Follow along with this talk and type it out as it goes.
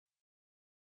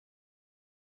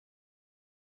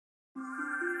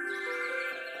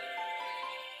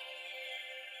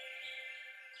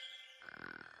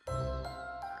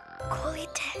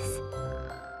Colitas.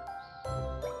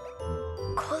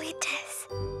 Colitas.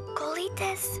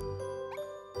 Colitas.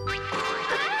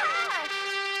 Ah!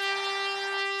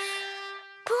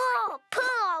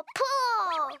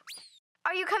 Pool!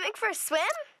 Are you coming for a swim?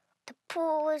 The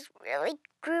pool was really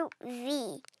Group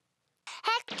V.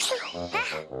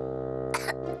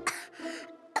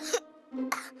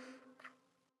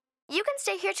 You can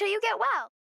stay here till you get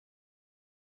well.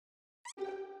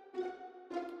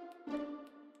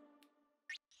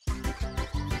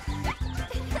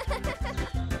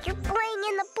 You're playing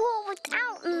in the pool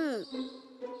without me.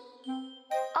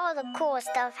 All the cool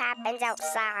stuff happens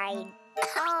outside.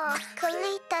 Oh,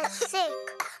 Kalita's sick.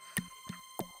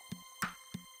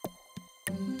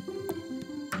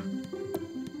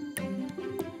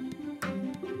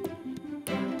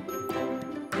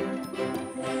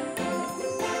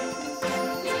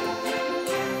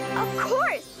 Of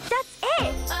course! That's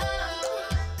it!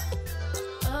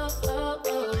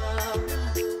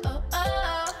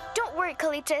 Don't worry,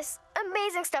 Kalitas.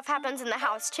 Amazing stuff happens in the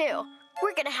house, too.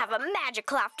 We're gonna have a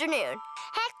magical afternoon.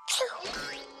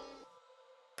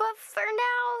 But for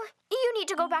now, you need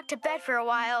to go back to bed for a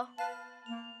while.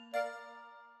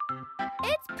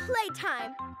 It's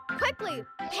playtime! Quickly,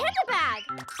 panda bag!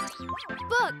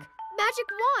 Book, magic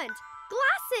wand,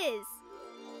 glasses!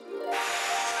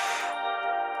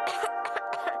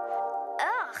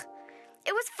 Ugh,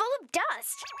 it was full of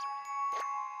dust.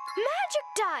 Magic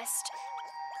dust!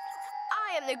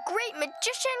 I am the great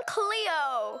magician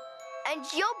Cleo, and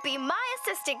you'll be my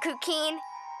assistant, Cuquin.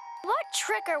 What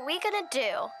trick are we gonna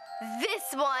do?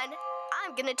 This one!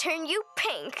 I'm gonna turn you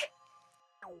pink.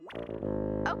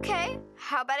 Okay,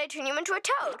 how about I turn you into a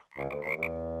toad?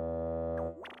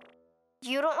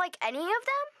 You don't like any of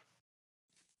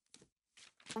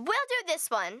them? We'll do this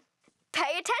one.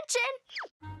 Pay attention!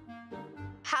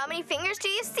 How many fingers do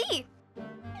you see?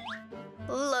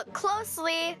 Look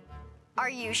closely. Are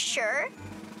you sure?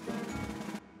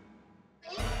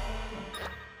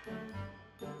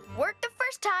 Work the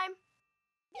first time.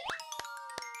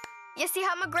 You see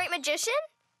how I'm a great magician?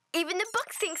 Even the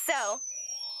books think so.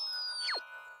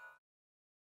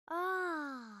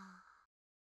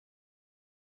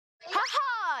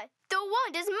 Ha-ha! The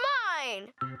wand is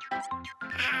mine!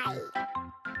 Hi.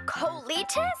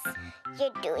 Colitas?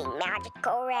 You're doing magic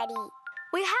already.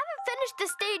 We haven't finished the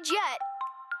stage yet.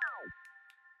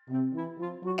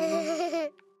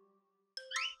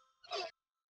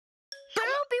 But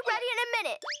it'll be ready in a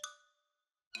minute.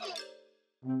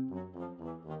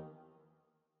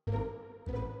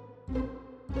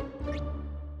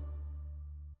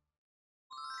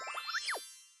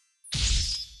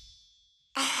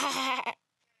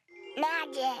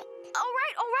 Magic. All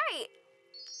right.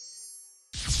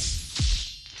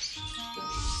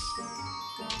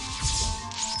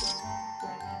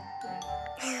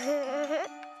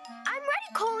 I'm ready,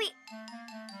 Coley.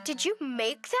 Did you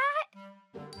make that?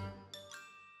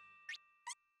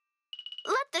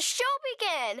 Let the show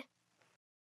begin.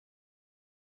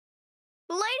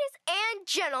 Ladies and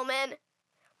gentlemen,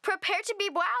 prepare to be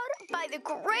wowed by the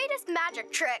greatest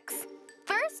magic tricks.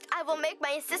 First, I will make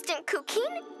my assistant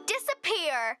Cuquin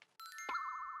disappear.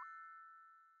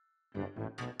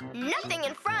 Nothing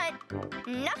in front,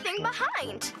 nothing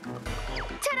behind.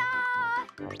 Ta-da!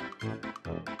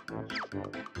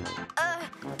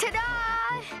 Ta-da!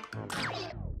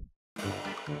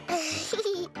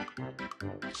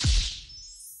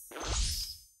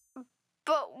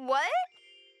 But what?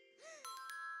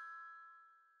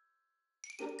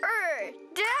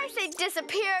 Did I say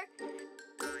disappear?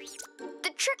 The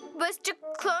trick was to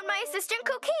clone my assistant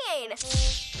Cuquin.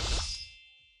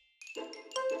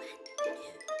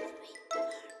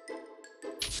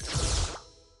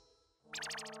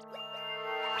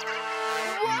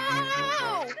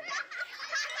 Whoa!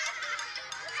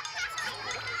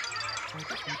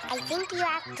 I think you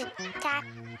have to tap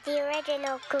the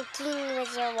original Cuquin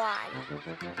with your wand.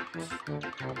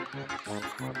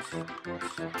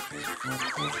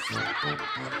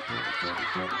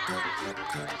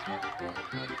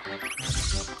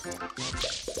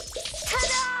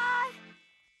 Ta-da!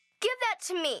 Give that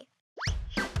to me.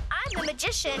 I'm the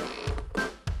magician.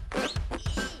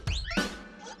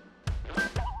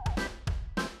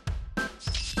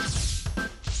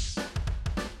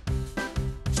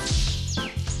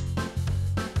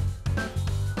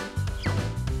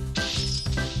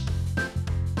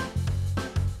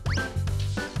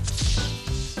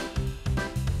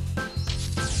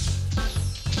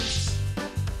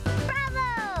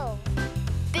 Bravo!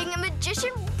 Being a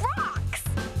magician rocks!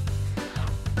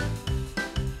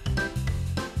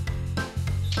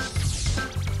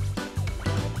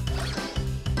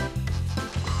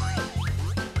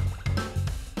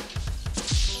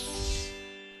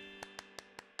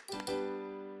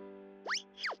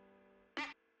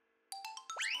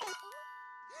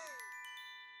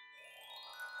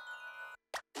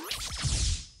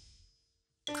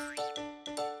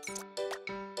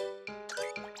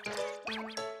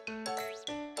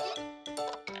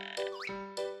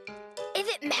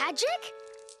 Magic?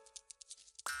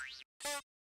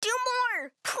 Do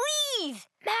more, please!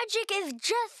 Magic is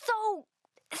just so...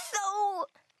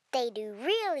 They do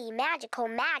really magical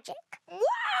magic.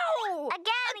 Wow!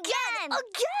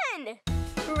 Again!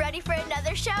 Ready for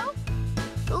another show?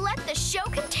 Let the show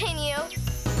continue.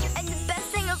 And the best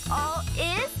thing of all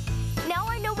is, now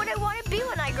I know what I want to be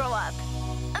when I grow up.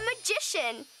 A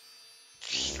magician.